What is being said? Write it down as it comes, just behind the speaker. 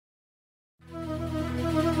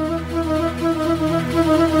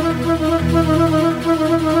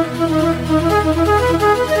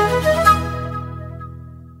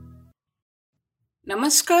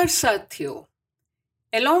नमस्कार साथियों,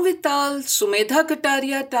 along with all Sumedha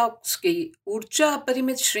Kataria talks की ऊर्जा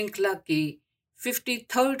अपरिमित श्रृंखला की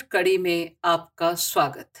 53rd कड़ी में आपका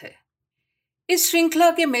स्वागत है। इस श्रृंखला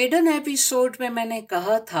के मेडन एपिसोड में मैंने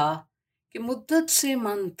कहा था कि मुद्दत से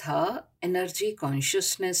मन था एनर्जी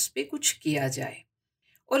कॉन्शियसनेस पे कुछ किया जाए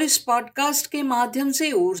और इस पॉडकास्ट के माध्यम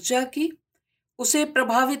से ऊर्जा की उसे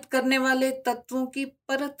प्रभावित करने वाले तत्वों की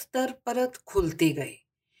परत दर परत खुलती गई।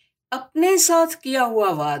 अपने साथ किया हुआ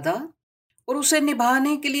वादा और उसे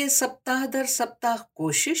निभाने के लिए सप्ताह दर सप्ताह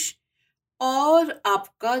कोशिश और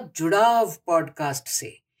आपका जुड़ाव पॉडकास्ट से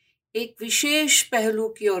एक विशेष पहलू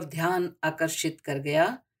की ओर ध्यान आकर्षित कर गया।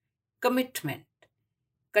 कमिटमेंट,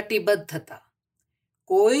 कटिबद्धता।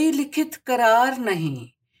 कोई लिखित करार नहीं,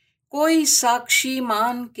 कोई साक्षी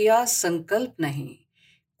मान किया संकल्प नहीं,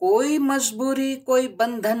 कोई मजबूरी, कोई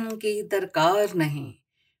बंधन की दरकार नहीं,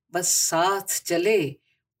 बस साथ चले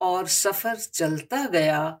और सफर चलता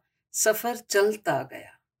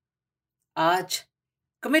गया। आज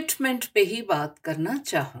कमिटमेंट पे ही बात करना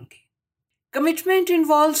चाहूंगी। Commitment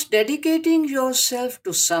involves dedicating yourself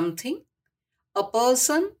to something, a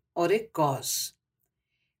person और ए कॉज।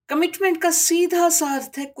 कमिटमेंट का सीधा सा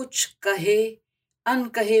अर्थ है कुछ कहे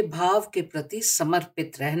अनकहे भाव के प्रति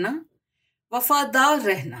समर्पित रहना, वफादार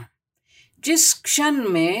रहना। जिस क्षण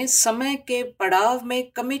में समय के पड़ाव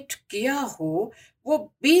में कमिट किया हो वो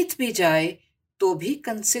बीत भी जाए तो भी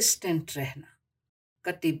कंसिस्टेंट रहना,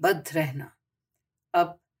 कटिबद्ध रहना।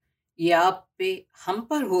 अब ये आप पे हम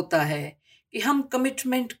पर होता है कि हम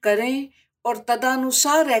कमिटमेंट करें और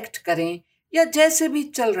तदनुसार एक्ट करें या जैसे भी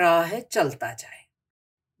चल रहा है चलता जाए।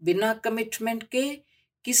 बिना कमिटमेंट के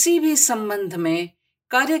किसी भी संबंध में,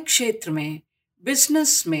 कार्यक्षेत्र में,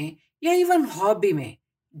 बिजनेस में या इवन हॉबी में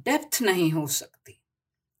डेप्थ नहीं हो सकती।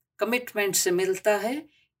 कमिटमेंट से मिलता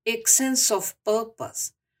है एक sense of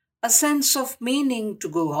purpose, a sense of meaning to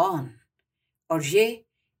go on, और ये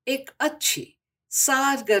एक अच्छी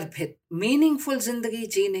सारगर्भित मीनिंगफुल जिंदगी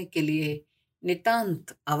जीने के लिए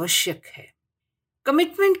नितांत आवश्यक है।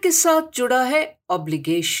 कमिटमेंट के साथ जुड़ा है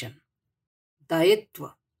ऑब्लिगेशन,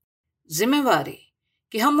 दायित्व, जिम्मेवारी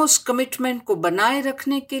कि हम उस कमिटमेंट को बनाए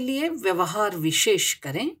रखने के लिए व्यवहार विशेष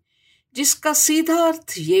करें, जिसका सीधा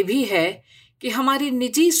अर्थ ये भी है कि हमारी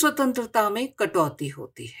निजी स्वतंत्रता में कटौती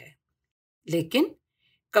होती है। लेकिन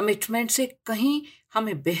कमिटमेंट से कहीं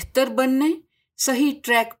हमें बेहतर बनने, सही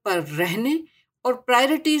ट्रैक पर रहने और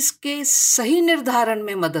प्रायोरिटीज के सही निर्धारण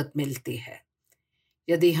में मदद मिलती है।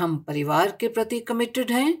 यदि हम परिवार के प्रति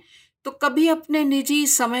कमिटेड हैं तो कभी अपने निजी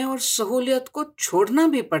समय और सहूलियत को छोड़ना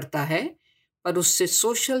भी पड़ता है, पर उससे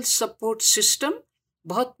सोशल सपोर्ट सिस्टम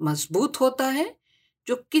बहुत मजबूत होता है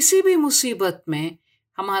जो किसी भी मुसीबत में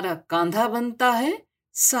हमारा कांधा बनता है,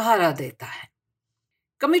 सहारा देता है।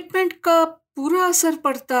 कमिटमेंट का पूरा असर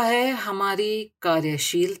पड़ता है हमारी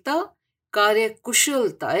कार्यशीलता,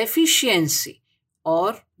 कार्यकुशलता, एफिशिएंसी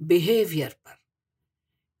और बिहेवियर पर।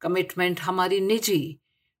 कमिटमेंट हमारी निजी,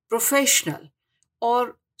 प्रोफेशनल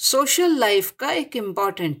और सोशल लाइफ का एक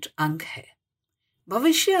इम्पॉर्टेंट अंग है।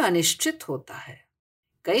 भविष्य अनिश्चित होता है,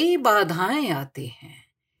 कई बाधाएं आती हैं,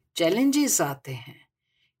 चैलेंजेस आते हैं।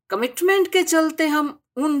 कमिटमेंट के चलते हम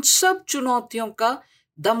उन सब चुनौतियों का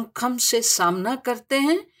दमखम से सामना करते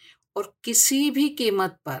हैं और किसी भी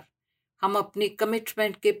कीमत पर हम अपनी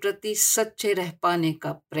कमिटमेंट के प्रति सच्चे रह पाने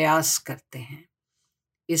का प्रयास करते हैं।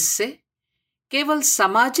 इससे केवल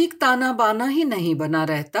सामाजिक ताना बाना ही नहीं बना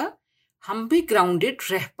रहता, हम भी ग्राउंडेड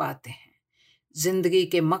रह पाते हैं। जिंदगी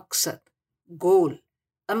के मकसद, गोल,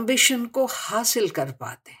 एम्बिशन को हासिल कर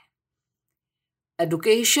पाते हैं।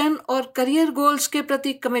 एजुकेशन और करियर गोल्स के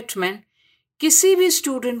प्रति कमिटमेंट किसी भी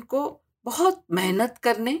स्टूडेंट को बहुत मेहनत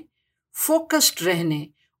करने, फोकस्ड रहने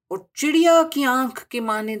और चिड़िया की आंख की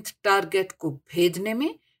मानिंद टारगेट को भेदने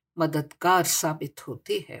में मददगार साबित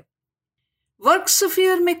होती है। वर्क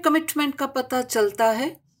स्फीयर में कमिटमेंट का पता चलता है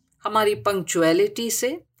हमारी पंक्चुअलिटी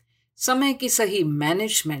से, समय की सही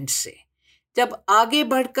मैनेजमेंट से। जब आगे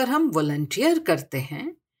बढ़कर हम वॉलंटियर करते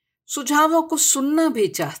हैं, सुझावों को सुनना भी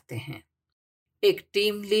चाहते हैं, एक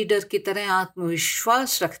टीम लीडर की तरह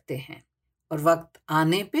आत्मविश्वास रखते हैं और वक्त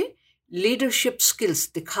आने पे लीडरशिप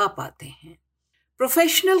स्किल्स दिखा पाते हैं।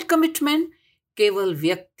 प्रोफेशनल कमिटमेंट केवल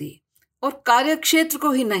व्यक्ति और कार्यक्षेत्र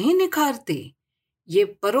को ही नहीं निखारती, ये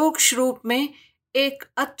परोक्ष रूप में एक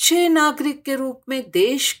अच्छे नागरिक के रूप में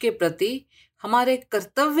देश के प्रति हमारे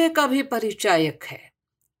कर्तव्य का भी परिचायक है।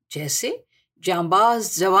 जैसे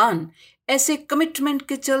जांबाज जवान ऐसे कमिटमेंट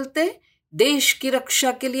के चलते देश की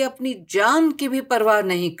रक्षा के लिए अपनी जान की भी परवाह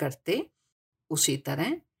नहीं करते, उसी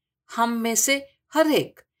तरह हम में से हर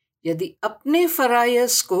एक यदि अपने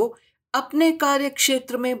फराइज को अपने कार्य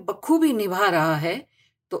क्षेत्र में बखूबी निभा रहा है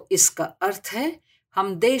तो इसका अर्थ है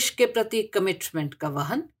हम देश के प्रति कमिटमेंट का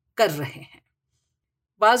वहन कर रहे हैं।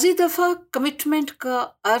 बाज़ी दफ़ा कमिटमेंट का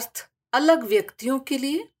अर्थ अलग व्यक्तियों के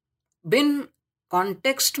लिए भिन्न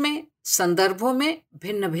कॉन्टेक्स्ट में, संदर्भों में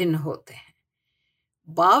भिन्न भिन्न होते हैं।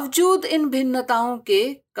 बावजूद इन भिन्नताओं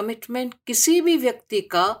के कमिटमेंट किसी भी व्यक्ति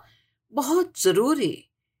का बहुत ज़रूरी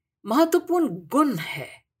महत्वपूर्ण गुण है।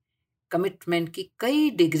 कमिटमेंट की कई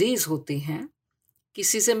डिग्रीज होती हैं,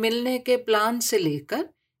 किसी से मिलने के प्लान से लेकर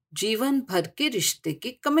जीवन भर के रिश्ते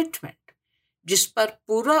की कमिटमेंट, जिस पर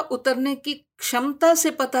पूरा उतरने की क्षमता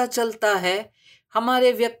से पता चलता है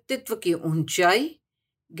हमारे व्यक्तित्व की ऊंचाई,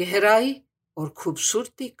 गहराई और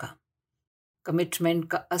खूबसूरती का। कमिटमेंट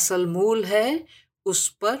का असल मूल है उस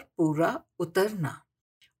पर पूरा उतरना,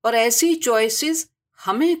 और ऐसी चॉइसेस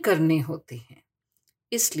हमें करनी होती हैं।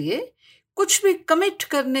 इसलिए कुछ भी कमिट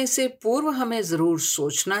करने से पूर्व हमें जरूर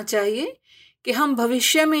सोचना चाहिए कि हम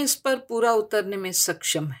भविष्य में इस पर पूरा उतरने में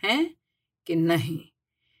सक्षम हैं कि नहीं,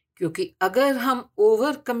 क्योंकि अगर हम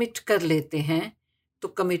ओवर कमिट कर लेते हैं तो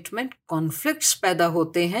कमिटमेंट कॉन्फ्लिक्ट्स पैदा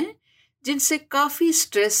होते हैं, जिनसे काफी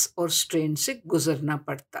स्ट्रेस और स्ट्रेन से गुजरना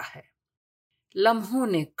पड़ता है। लम्हों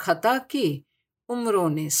ने खता की, उम्रों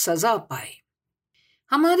ने सजा पाई।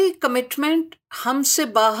 हमारी कमिटमेंट हमसे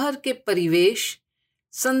बाहर के परिवेश,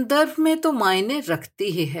 संदर्भ में तो मायने रखती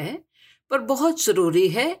ही है, पर बहुत जरूरी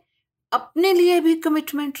है अपने लिए भी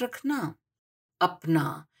कमिटमेंट रखना।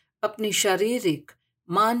 अपनी शारीरिक,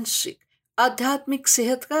 मानसिक, आध्यात्मिक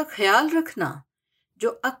सेहत का ख्याल रखना, जो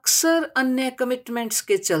अक्सर अन्य कमिटमेंट्स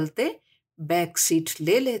के चलते बैक सीट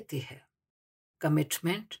ले लेती है।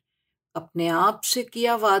 कमिटमेंट अपने आप से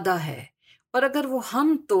किया वादा है, और अगर वो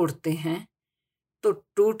हम तोड़ते हैं तो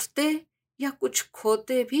टूटते या कुछ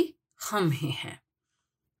खोते भी हम ही हैं।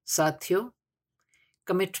 साथियों,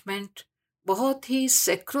 कमिटमेंट बहुत ही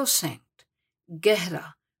सैक्रोसैंक्ट,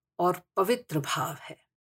 गहरा और पवित्र भाव है,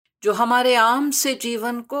 जो हमारे आम से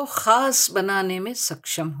जीवन को खास बनाने में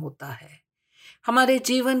सक्षम होता है। हमारे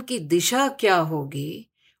जीवन की दिशा क्या होगी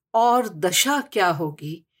और दशा क्या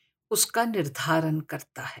होगी, उसका निर्धारण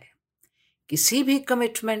करता है। किसी भी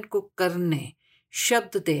कमिटमेंट को करने,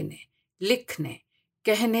 शब्द देने, लिखने,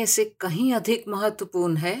 कहने से कहीं अधिक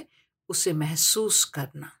महत्वपूर्ण है उसे महसूस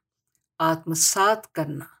करना, आत्मसात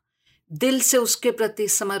करना, दिल से उसके प्रति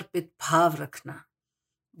समर्पित भाव रखना।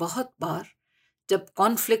 बहुत बार जब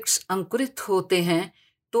कॉन्फ्लिक्ट्स अंकुरित होते हैं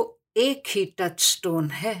तो एक ही टच स्टोन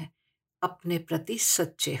है अपने प्रति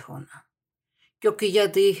सच्चे होना, क्योंकि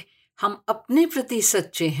यदि हम अपने प्रति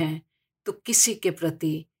सच्चे हैं तो किसी के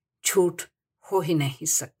प्रति झूठ हो ही नहीं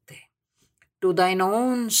सकते। टू दाइन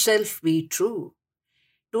own self be true,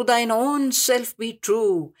 to दाइन own self be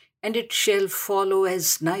true, and it shall follow as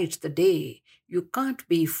night the day. You can't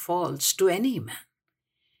be false to any man.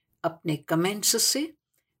 अपने कमेंट्स से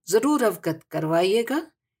जरूर अवगत करवाइएगा।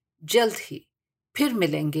 जल्द ही फिर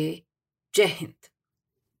मिलेंगे। जय हिंद।